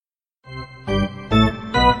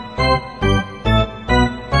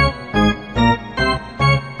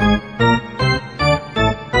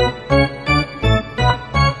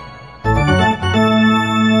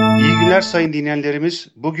günler sayın dinleyenlerimiz.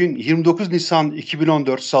 Bugün 29 Nisan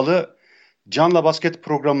 2014 Salı Canla Basket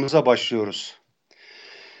programımıza başlıyoruz.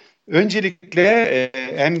 Öncelikle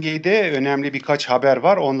NBA'de önemli birkaç haber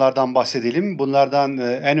var. Onlardan bahsedelim. Bunlardan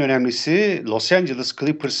en önemlisi Los Angeles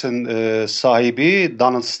Clippers'ın sahibi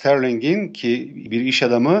Donald Sterling'in ki bir iş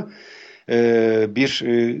adamı bir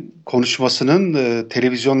konuşmasının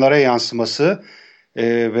televizyonlara yansıması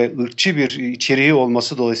ve ırkçı bir içeriği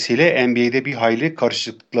olması dolayısıyla NBA'de bir hayli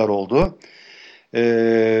karışıklıklar oldu.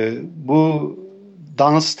 Bu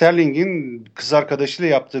Donald Sterling'in kız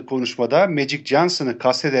arkadaşıyla yaptığı konuşmada Magic Johnson'ı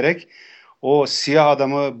kastederek o siyah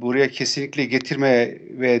adamı buraya kesinlikle getirme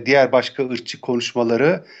ve diğer başka ırkçı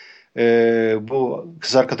konuşmaları bu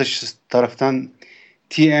kız arkadaşı tarafından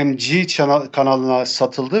TMG kanalına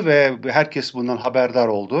satıldı ve herkes bundan haberdar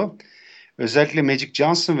oldu. Özellikle Magic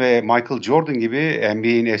Johnson ve Michael Jordan gibi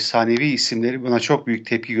NBA'in efsanevi isimleri buna çok büyük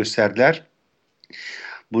tepki gösterdiler.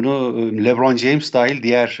 Bunu LeBron James dahil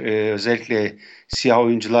diğer özellikle siyah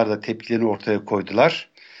oyuncular da tepkilerini ortaya koydular.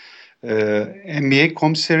 NBA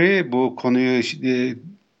komiseri bu konuyu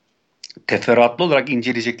teferruatlı olarak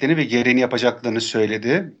inceleyeceklerini ve gereğini yapacaklarını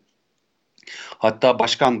söyledi. Hatta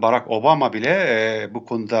Başkan Barack Obama bile bu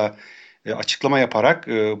konuda açıklama yaparak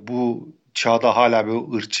bu çağda hala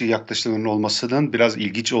bir ırkçı yaklaşımların olmasının biraz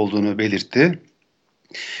ilginç olduğunu belirtti.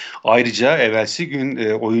 Ayrıca evvelsi gün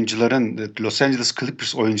oyuncuların, Los Angeles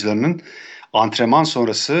Clippers oyuncularının antrenman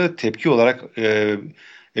sonrası tepki olarak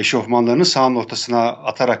eşofmanlarını sahanın ortasına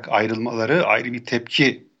atarak ayrılmaları ayrı bir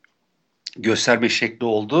tepki gösterme şekli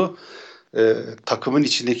oldu. Takımın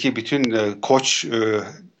içindeki bütün koç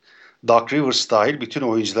Doug Rivers dahil bütün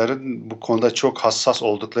oyuncuların bu konuda çok hassas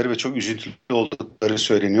oldukları ve çok üzüntülü oldukları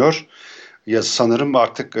söyleniyor. Ya sanırım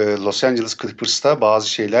artık Los Angeles Clippers'ta bazı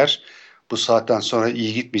şeyler bu saatten sonra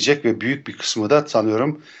iyi gitmeyecek ve büyük bir kısmı da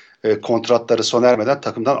sanıyorum kontratları sona ermeden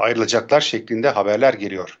takımdan ayrılacaklar şeklinde haberler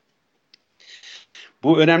geliyor.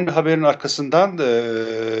 Bu önemli haberin arkasından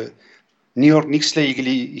New York Knicks'le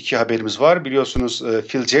ilgili iki haberimiz var. Biliyorsunuz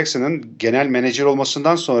Phil Jackson'ın genel menajer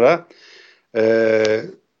olmasından sonra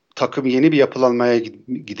takım yeni bir yapılanmaya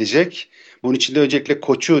gidecek. Bunun için de öncelikle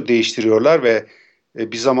koçu değiştiriyorlar ve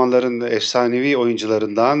bir zamanların efsanevi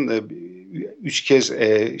oyuncularından 3 kez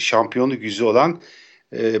şampiyonluk yüzü olan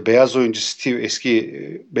eski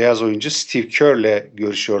beyaz oyuncu Steve Kerr'le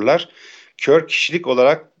görüşüyorlar. Kerr kişilik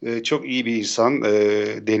olarak çok iyi bir insan,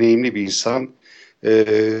 deneyimli bir insan.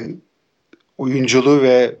 Oyunculuğu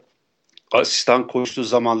ve asistan koçluğu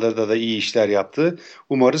zamanlarda da iyi işler yaptı.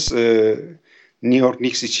 Umarız New York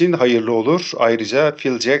Knicks için hayırlı olur. Ayrıca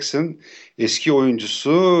Phil Jackson eski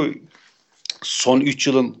oyuncusu, son 3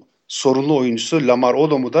 yılın sorunlu oyuncusu Lamar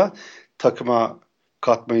Odom'u da takıma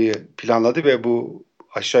katmayı planladı ve bu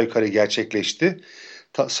aşağı yukarı gerçekleşti.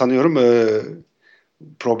 Sanıyorum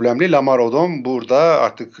problemli Lamar Odom burada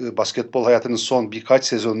artık basketbol hayatının son birkaç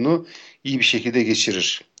sezonunu iyi bir şekilde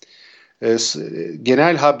geçirir.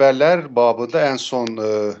 Genel haberler babında en son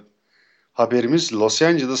haberimiz Los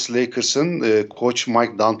Angeles Lakers'ın koç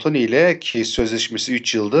Mike D'Antoni ile ki sözleşmesi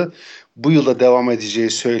 3 yıldı. Bu yılda devam edeceği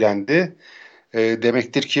söylendi.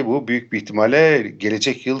 Demektir ki bu büyük bir ihtimalle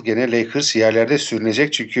gelecek yıl gene Lakers yerlerde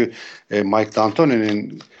sürünecek. Çünkü Mike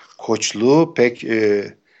D'Antoni'nin koçluğu pek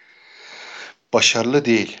başarılı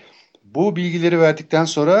değil. Bu bilgileri verdikten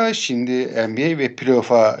sonra şimdi NBA ve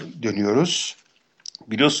playoff'a dönüyoruz.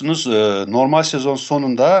 Biliyorsunuz normal sezon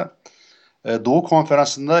sonunda Doğu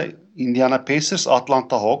Konferansı'nda Indiana Pacers,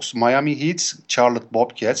 Atlanta Hawks, Miami Heat, Charlotte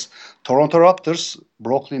Bobcats, Toronto Raptors,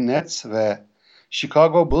 Brooklyn Nets ve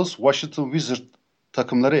Chicago Bulls, Washington Wizards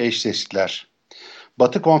takımları eşleştiler.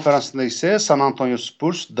 Batı Konferansı'nda ise San Antonio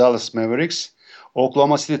Spurs, Dallas Mavericks,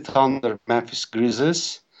 Oklahoma City Thunder, Memphis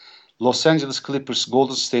Grizzlies, Los Angeles Clippers,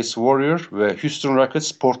 Golden State Warriors ve Houston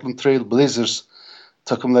Rockets, Portland Trail Blazers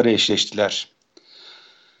takımları eşleştiler.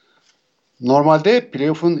 Normalde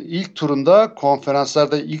playoff'un ilk turunda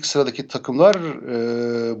konferanslarda ilk sıradaki takımlar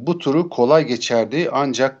bu turu kolay geçerdi.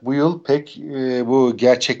 Ancak bu yıl pek bu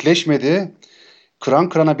gerçekleşmedi. Kıran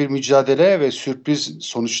kırana bir mücadele ve sürpriz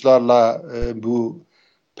sonuçlarla bu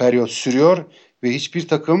periyot sürüyor. Ve hiçbir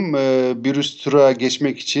takım bir üst tura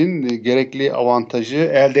geçmek için gerekli avantajı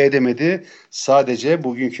elde edemedi. Sadece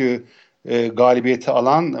bugünkü galibiyeti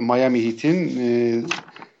alan Miami Heat'in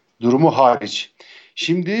durumu hariç.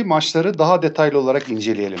 Şimdi maçları daha detaylı olarak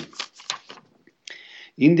inceleyelim.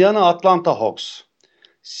 Indiana Atlanta Hawks.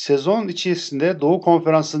 Sezon içerisinde Doğu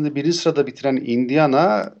Konferansı'nda birinci sırada bitiren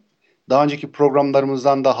Indiana, daha önceki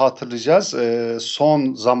programlarımızdan da hatırlayacağız.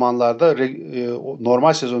 Son zamanlarda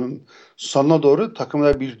normal sezonun sonuna doğru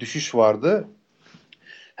takımda bir düşüş vardı.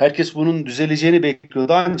 Herkes bunun düzeleceğini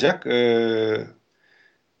bekliyordu ancak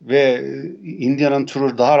ve Indiana'nın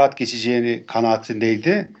turu daha rahat geçeceğini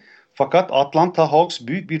kanaatindeydi. Fakat Atlanta Hawks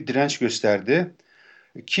büyük bir direnç gösterdi.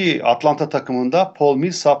 Ki Atlanta takımında Paul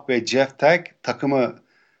Millsap ve Jeff Teague takımı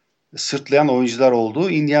sırtlayan oyuncular oldu.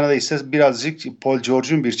 Indiana'da ise birazcık Paul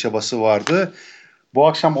George'un bir çabası vardı. Bu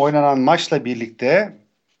akşam oynanan maçla birlikte,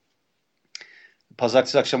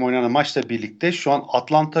 pazartesi akşam oynanan maçla birlikte şu an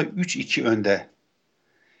Atlanta 3-2 önde.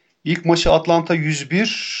 İlk maçı Atlanta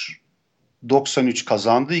 101-93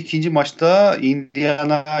 kazandı. İkinci maçta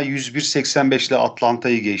Indiana 101-85 ile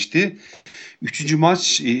Atlanta'yı geçti. Üçüncü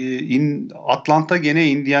maç Atlanta gene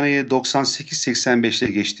Indiana'yı 98-85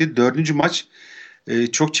 ile geçti. Dördüncü maç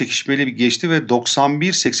çok çekişmeli bir geçti ve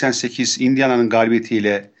 91-88 Indiana'nın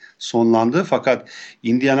galibiyetiyle sonlandı. Fakat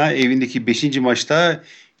Indiana evindeki 5. maçta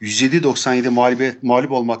 107-97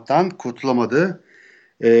 mağlup olmaktan kurtulamadı.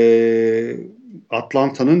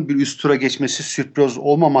 Atlanta'nın bir üst tura geçmesi sürpriz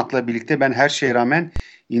olmamakla birlikte ben her şeye rağmen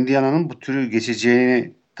Indiana'nın bu türü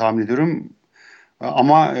geçeceğini tahmin ediyorum.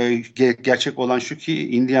 Ama gerçek olan şu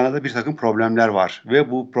ki Indiana'da bir takım problemler var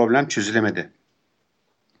ve bu problem çözülemedi.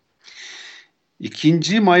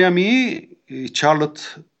 İkinci Miami Charlotte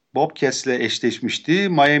Bobcats'le eşleşmişti.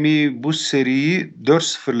 Miami bu seriyi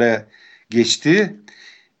 4-0 ile geçti.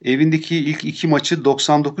 Evindeki ilk iki maçı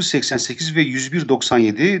 99-88 ve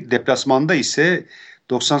 101-97. Deplasmanda ise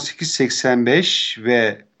 98-85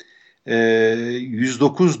 ve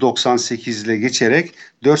 109-98 ile geçerek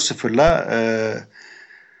 4-0'la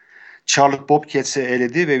Charlotte Bobcats'i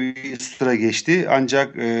eledi ve bir üst tura geçti.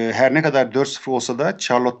 Ancak her ne kadar 4-0 olsa da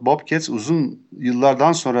Charlotte Bobcats uzun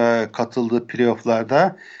yıllardan sonra katıldığı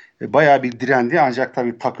playofflarda bayağı bir direndi. Ancak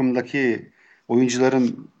tabii takımdaki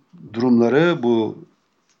oyuncuların durumları bu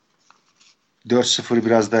 4-0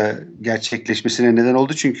 biraz da gerçekleşmesine neden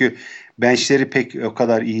oldu. Çünkü benchleri pek o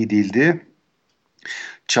kadar iyi değildi.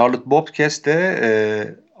 Charlotte Bobcats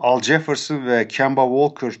de Al Jefferson ve Kemba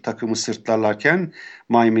Walker takımı sırtlarlarken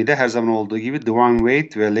Miami'de her zaman olduğu gibi Dwayne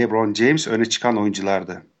Wade ve LeBron James öne çıkan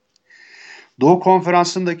oyunculardı. Doğu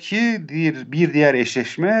Konferansı'ndaki bir diğer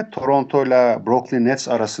eşleşme Toronto ile Brooklyn Nets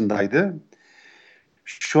arasındaydı.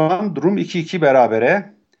 Şu an durum 2-2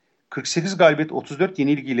 berabere. 48 galibiyet 34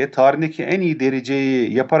 yenilgiyle tarihindeki en iyi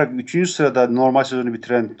dereceyi yaparak 3. sırada normal sezonu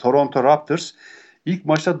bitiren Toronto Raptors ilk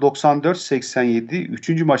maçta 94-87,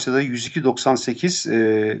 3. maçta da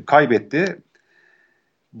 102-98 kaybetti.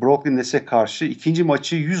 Brooklyn Nets'e karşı ikinci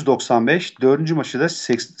maçı 195, dördüncü maçı da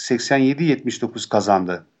 87-79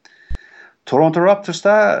 kazandı. Toronto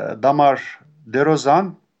Raptors'ta Damar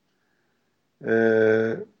DeRozan,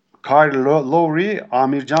 Kyle Lowry,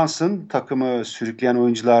 Amir Johnson takımı sürükleyen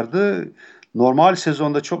oyunculardı. Normal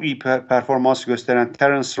sezonda çok iyi performans gösteren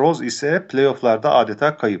Terence Rose ise playofflarda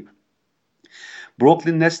adeta kayıp.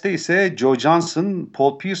 Brooklyn Nets'te ise Joe Johnson,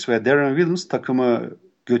 Paul Pierce ve Darren Williams takımı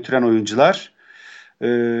götüren oyuncular.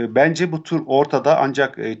 Bence bu tur ortada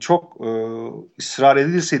ancak çok ısrar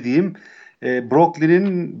edilirse diyeyim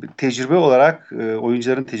Brooklyn'in tecrübe olarak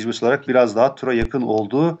oyuncuların tecrübesi olarak biraz daha tura yakın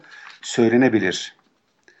olduğu söylenebilir.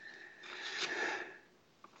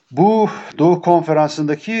 Bu Doğu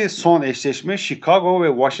Konferansı'ndaki son eşleşme Chicago ve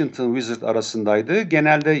Washington Wizards arasındaydı.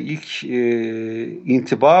 Genelde ilk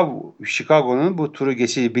intiba Chicago'nun bu turu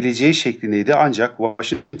geçebileceği şeklindeydi. Ancak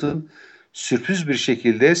Washington sürpriz bir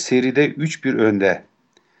şekilde seride 3-1 önde.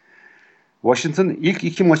 Washington ilk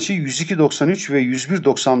iki maçı 102-93 ve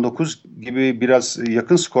 101-99 gibi biraz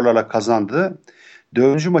yakın skorlarla kazandı.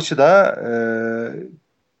 Dördüncü maçı da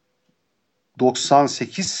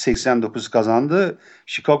 98-89 kazandı.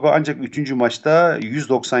 Chicago ancak 3. maçta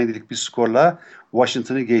 197'lik bir skorla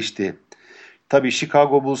Washington'ı geçti. Tabii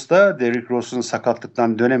Chicago Bulls'ta Derrick Rose'un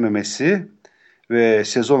sakatlıktan dönememesi ve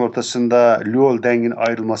sezon ortasında Luol Deng'in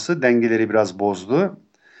ayrılması dengeleri biraz bozdu.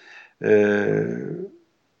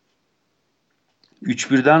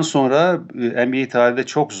 3-1'den sonra NBA tarihinde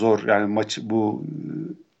çok zor yani maçı bu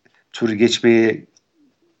turu geçmeyi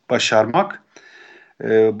başarmak.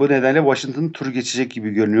 Bu nedenle Washington turu geçecek gibi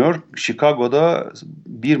görünüyor. Chicago'da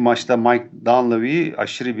bir maçta Mike Dunleavy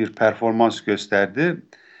aşırı bir performans gösterdi.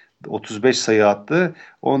 35 sayı attı.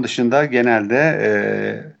 Onun dışında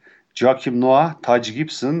genelde Joakim Noah, Taj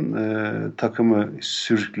Gibson takımı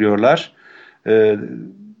sürüklüyorlar.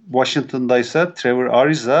 Washington'da ise Trevor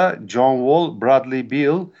Ariza, John Wall, Bradley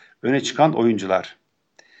Beal öne çıkan oyuncular.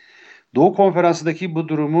 Doğu Konferansı'ndaki bu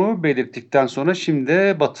durumu belirttikten sonra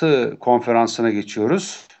şimdi Batı Konferansı'na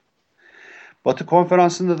geçiyoruz. Batı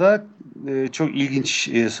Konferansı'nda da çok ilginç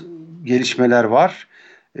gelişmeler var.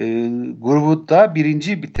 Grupta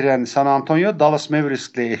birinci bitiren San Antonio Dallas Mavericks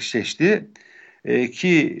ile eşleşti.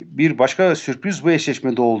 Ki bir başka sürpriz bu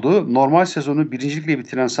eşleşmede oldu. Normal sezonu birincilikle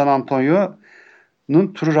bitiren San Antonio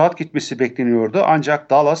turu rahat gitmesi bekleniyordu. Ancak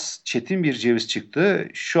Dallas çetin bir ceviz çıktı.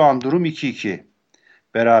 Şu an durum 2-2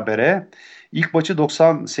 berabere. İlk maçı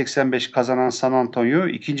 90-85 kazanan San Antonio,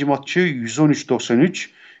 ikinci maçı 113-93.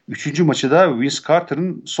 Üçüncü maçı da Vince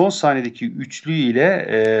Carter'ın son saniyedeki üçlü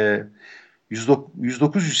ile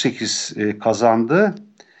 109-108 kazandı.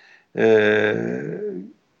 E,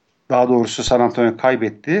 Daha doğrusu San Antonio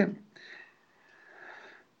kaybetti.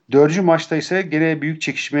 Dördüncü maçta ise gene büyük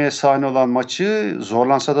çekişmeye sahne olan maçı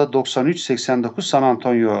zorlansa da 93-89 San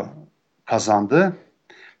Antonio kazandı.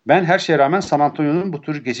 Ben her şeye rağmen San Antonio'nun bu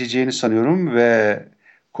tur geçeceğini sanıyorum ve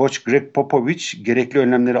Koç Greg Popovich gerekli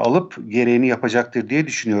önlemleri alıp gereğini yapacaktır diye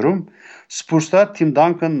düşünüyorum. Spurs'ta Tim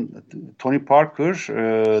Duncan, Tony Parker,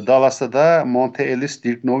 Dallas'ta da Monte Ellis,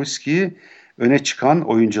 Dirk Nowitzki öne çıkan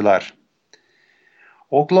oyuncular.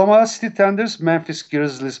 Oklahoma City Thunders Memphis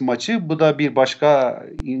Grizzlies maçı. Bu da bir başka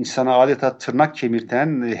insana adeta tırnak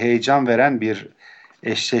kemirten, heyecan veren bir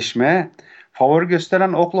eşleşme. Favori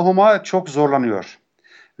gösteren Oklahoma çok zorlanıyor.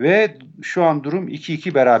 Ve şu an durum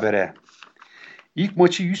 2-2 berabere. İlk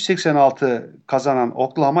maçı 186 kazanan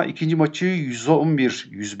Oklahoma ikinci maçı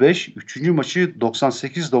 111-105, üçüncü maçı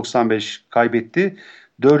 98-95 kaybetti.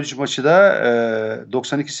 Dördüncü maçı da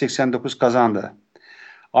 92-89 kazandı.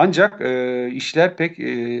 Ancak işler pek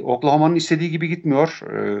Oklahoma'nın istediği gibi gitmiyor.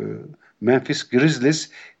 Memphis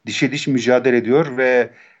Grizzlies dişe diş mücadele ediyor ve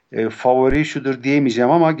favori şudur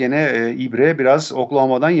diyemeyeceğim ama gene ibre biraz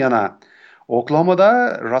Oklahoma'dan yana.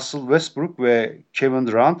 Oklahoma'da Russell Westbrook ve Kevin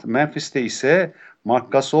Durant, Memphis'te ise Marc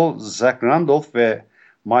Gasol, Zach Randolph ve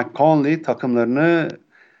Mike Conley takımlarını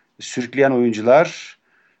sürükleyen oyuncular.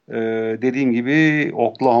 Dediğim gibi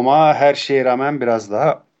Oklahoma her şeye rağmen biraz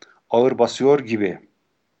daha ağır basıyor gibi.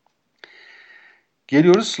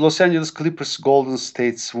 Geliyoruz Los Angeles Clippers Golden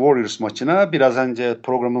State Warriors maçına. Biraz önce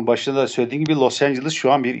programın başında da söylediğim gibi Los Angeles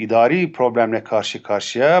şu an bir idari problemle karşı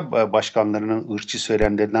karşıya. Başkanlarının ırkçı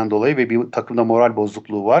söylemlerinden dolayı ve bir takımda moral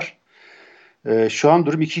bozukluğu var. Şu an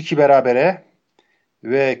durum 2-2 berabere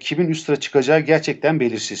ve kimin üst sıra çıkacağı gerçekten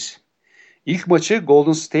belirsiz. İlk maçı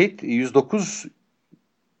Golden State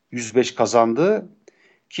 109-105 kazandı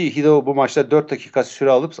ki Hideo bu maçta 4 dakika süre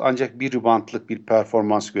alıp ancak bir reboundlık bir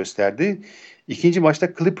performans gösterdi. İkinci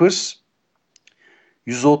maçta Clippers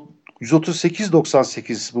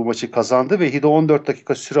 138-98 bu maçı kazandı ve Hideo 14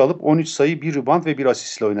 dakika süre alıp 13 sayı, 1 rebound ve 1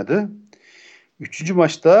 asistle oynadı. Üçüncü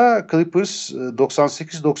maçta Clippers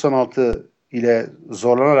 98-96 ile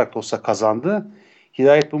zorlanarak da olsa kazandı.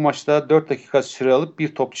 Hidayet bu maçta 4 dakika süre alıp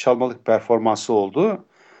bir top çalmalık performansı oldu.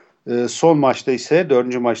 Son maçta ise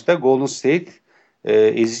dördüncü maçta Golden State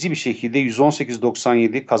ezici bir şekilde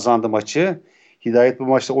 118-97 kazandı maçı. Hidayet bu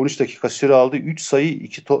maçta 13 dakika süre aldı. 3 sayı,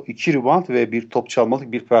 2 rebound ve bir top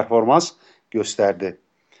çalmalık bir performans gösterdi.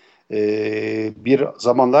 Bir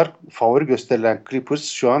zamanlar favori gösterilen Clippers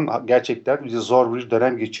şu an gerçekten bize zor bir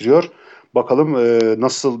dönem geçiriyor. Bakalım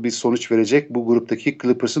nasıl bir sonuç verecek bu gruptaki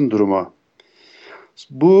Clippers'ın durumu.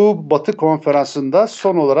 Bu Batı konferansında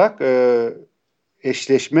son olarak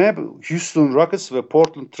eşleşme Houston Rockets ve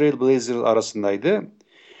Portland Trail Blazers arasındaydı.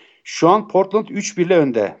 Şu an Portland 3-1 ile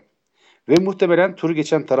önde ve muhtemelen turu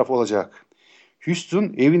geçen taraf olacak.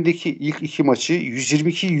 Houston evindeki ilk iki maçı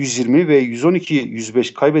 122-120 ve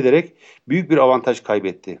 112-105 kaybederek büyük bir avantaj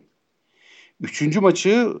kaybetti. Üçüncü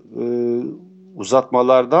maçı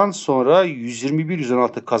uzatmalardan sonra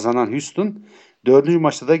 121-116 kazanan Houston, dördüncü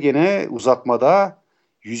maçta da gene uzatmada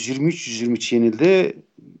 123-123 yenildi.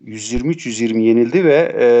 123-120 yenildi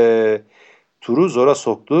ve turu zora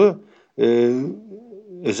soktu.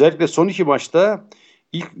 Özellikle son iki maçta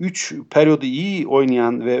ilk 3 periyodu iyi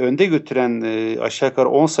oynayan ve önde götüren aşağı yukarı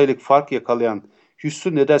 10 sayılık fark yakalayan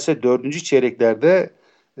Houston nedense 4. çeyreklerde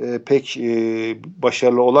pek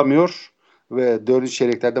başarılı olamıyor ve 4.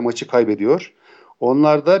 çeyreklerde maçı kaybediyor.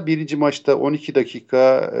 Onlar da birinci maçta 12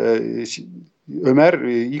 dakika Ömer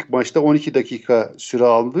ilk maçta 12 dakika süre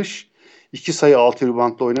almış. 2 sayı 6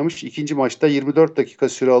 reboundla oynamış. İkinci maçta 24 dakika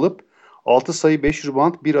süre alıp 6 sayı 5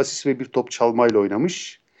 rebound 1 asist ve 1 top çalmayla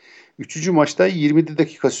oynamış. Üçüncü maçta 20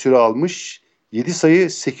 dakika süre almış. 7 sayı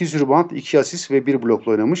 8 rebound 2 asist ve 1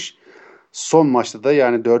 blokla oynamış. Son maçta da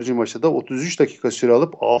yani dördüncü maçta da 33 dakika süre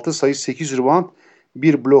alıp 6 sayı 8 rebound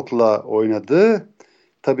 1 blokla oynadı.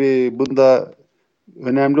 Tabii bunda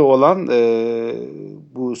önemli olan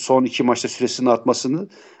bu son iki maçta süresinin artmasını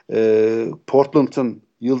Portland'ın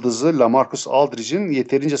yıldızı LaMarcus Aldridge'in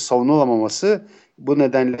yeterince savunulamaması. Bu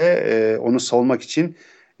nedenle onu savunmak için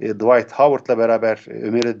Dwight Howard'la beraber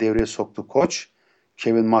Ömer'i devreye soktu koç.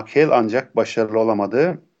 Kevin McHale ancak başarılı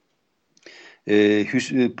olamadı.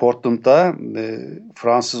 Portland'da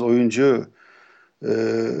Fransız oyuncu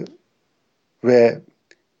ve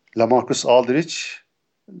LaMarcus Aldridge,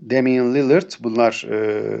 Damian Lillard bunlar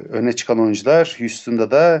öne çıkan oyuncular.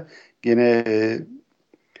 Houston'da da gene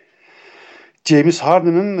James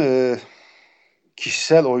Harden'ın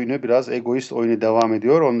kişisel oyunu biraz egoist oyunu devam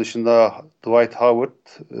ediyor. Onun dışında Dwight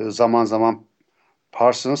Howard zaman zaman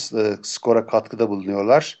Parsons skora katkıda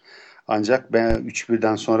bulunuyorlar. Ancak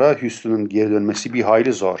 3-1'den sonra Houston'un geri dönmesi bir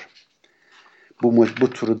hayli zor. Bu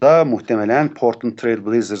turu da muhtemelen Portland Trail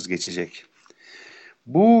Blazers geçecek.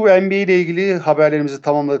 Bu NBA ile ilgili haberlerimizi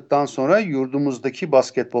tamamladıktan sonra yurdumuzdaki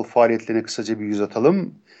basketbol faaliyetlerine kısaca bir göz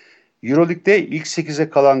atalım. Euroleague'de ilk 8'e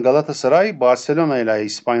kalan Galatasaray, Barcelona ile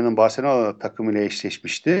İspanya'nın Barcelona takımıyla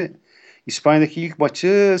eşleşmişti. İspanya'daki ilk maçı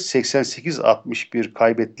 88-61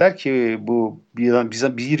 kaybettiler ki bu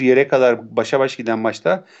bir yere kadar başa baş giden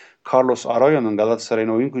maçta Carlos Arroyo'nun Galatasaray'ın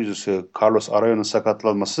oyun kurucusu Carlos Arroyo'nun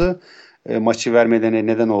sakatlanması maçı vermeden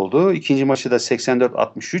neden oldu. İkinci maçı da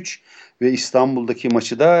 84-63 ve İstanbul'daki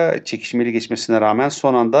maçı da çekişmeli geçmesine rağmen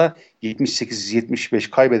son anda 78-75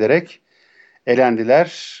 kaybederek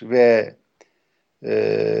elendiler ve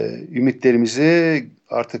ümitlerimizi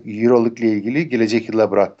artık Euroleague ile ilgili gelecek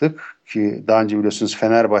yıla bıraktık ki daha önce biliyorsunuz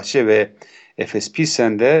Fenerbahçe ve Efes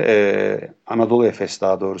Pilsen'de Anadolu Efes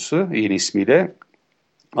daha doğrusu yeni ismiyle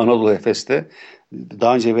Anadolu Efes'te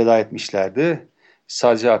daha önce veda etmişlerdi.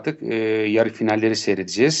 Sadece artık yarı finalleri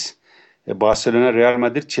seyredeceğiz. Barcelona, Real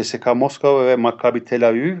Madrid, CSKA Moskova ve Maccabi Tel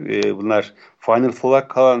Aviv bunlar Final Four'a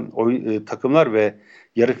kalan takımlar ve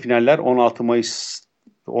yarı finaller 16 Mayıs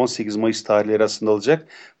 18 Mayıs tarihleri arasında olacak.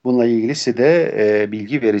 Bununla ilgili size de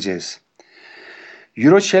bilgi vereceğiz.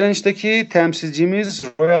 Euro Challenge'daki temsilcimiz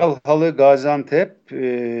Royal Halı Gaziantep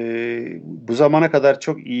bu zamana kadar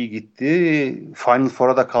çok iyi gitti. Final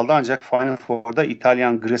Four'a da kaldı ancak Final Four'da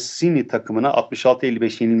İtalyan Grissini takımına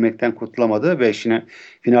 66-55 yenilmekten kurtulamadı ve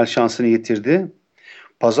final şansını yitirdi.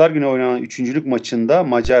 Pazar günü oynanan üçüncülük maçında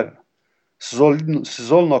Macar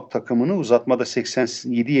Szolnok takımını uzatmada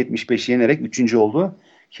 87-75 yenerek üçüncü oldu.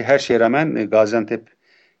 Ki her şeye rağmen Gaziantep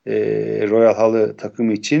Royal Halı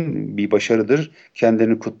takımı için bir başarıdır.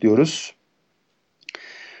 Kendilerini kutluyoruz.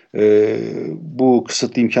 Bu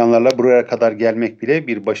kısıtlı imkanlarla buraya kadar gelmek bile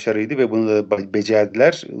bir başarıydı ve bunu da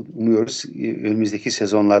becerdiler. Umuyoruz önümüzdeki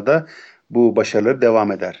sezonlarda bu başarıları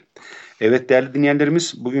devam eder. Evet değerli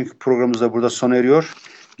dinleyenlerimiz, bugünkü programımız da burada sona eriyor.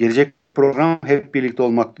 Gelecek program hep birlikte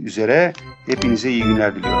olmak üzere. Hepinize iyi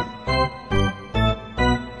günler diliyorum.